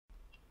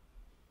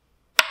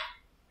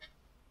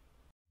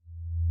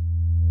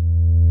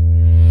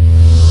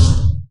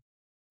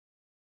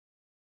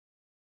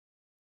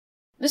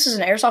This is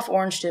an Airsoft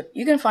orange tip.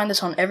 You can find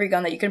this on every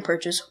gun that you can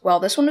purchase. While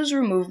this one is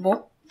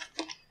removable,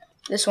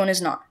 this one is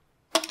not.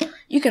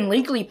 You can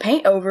legally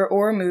paint over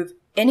or remove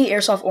any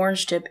Airsoft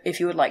orange tip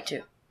if you would like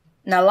to.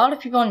 Now, a lot of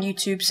people on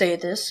YouTube say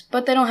this,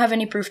 but they don't have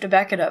any proof to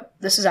back it up.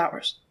 This is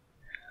ours.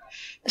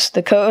 This is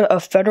the Code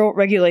of Federal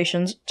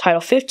Regulations,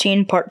 Title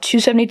 15, Part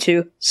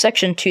 272,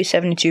 Section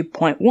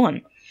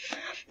 272.1.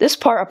 This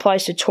part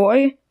applies to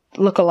toy,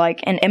 look-alike,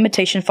 and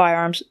imitation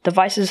firearms,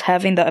 devices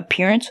having the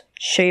appearance,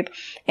 shape,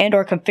 and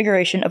or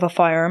configuration of a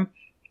firearm.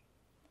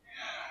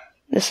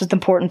 This is the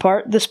important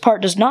part. This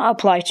part does not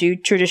apply to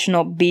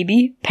traditional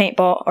BB,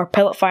 paintball, or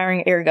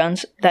pellet-firing air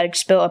guns that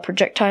expel a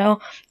projectile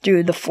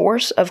through the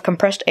force of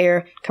compressed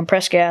air,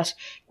 compressed gas,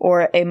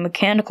 or a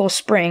mechanical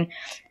spring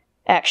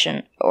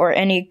action, or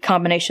any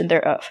combination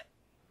thereof.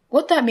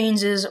 What that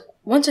means is,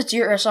 once it's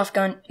your airsoft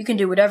gun, you can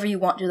do whatever you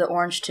want to the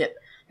orange tip.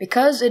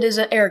 Because it is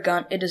an air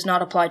gun, it does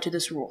not apply to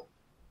this rule.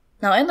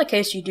 Now, in the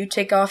case you do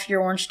take off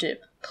your orange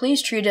tip,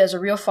 please treat it as a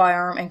real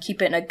firearm and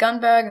keep it in a gun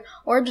bag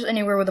or just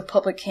anywhere where the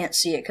public can't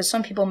see it, because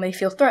some people may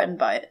feel threatened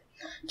by it.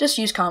 Just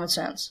use common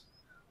sense.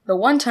 The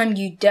one time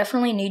you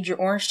definitely need your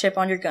orange tip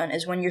on your gun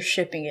is when you're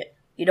shipping it.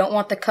 You don't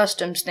want the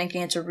customs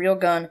thinking it's a real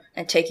gun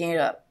and taking it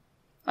up.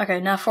 Okay,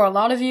 now for a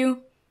lot of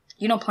you,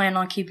 you don't plan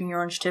on keeping your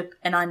orange tip,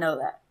 and I know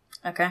that.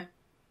 Okay?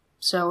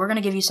 So we're going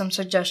to give you some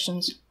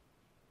suggestions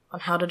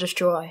on how to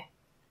destroy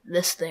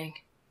this thing.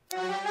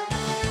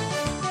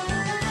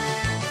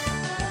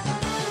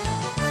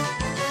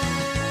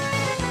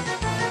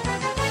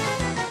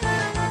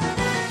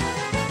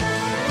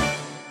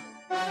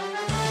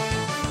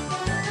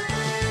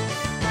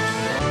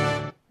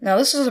 Now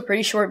this is a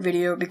pretty short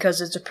video because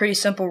it's a pretty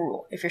simple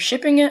rule. If you're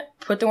shipping it,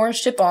 put the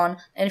orange tip on,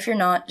 and if you're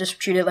not, just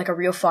treat it like a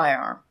real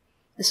firearm.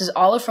 This is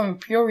Olive from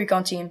Imperial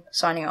Recon team,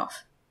 signing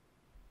off.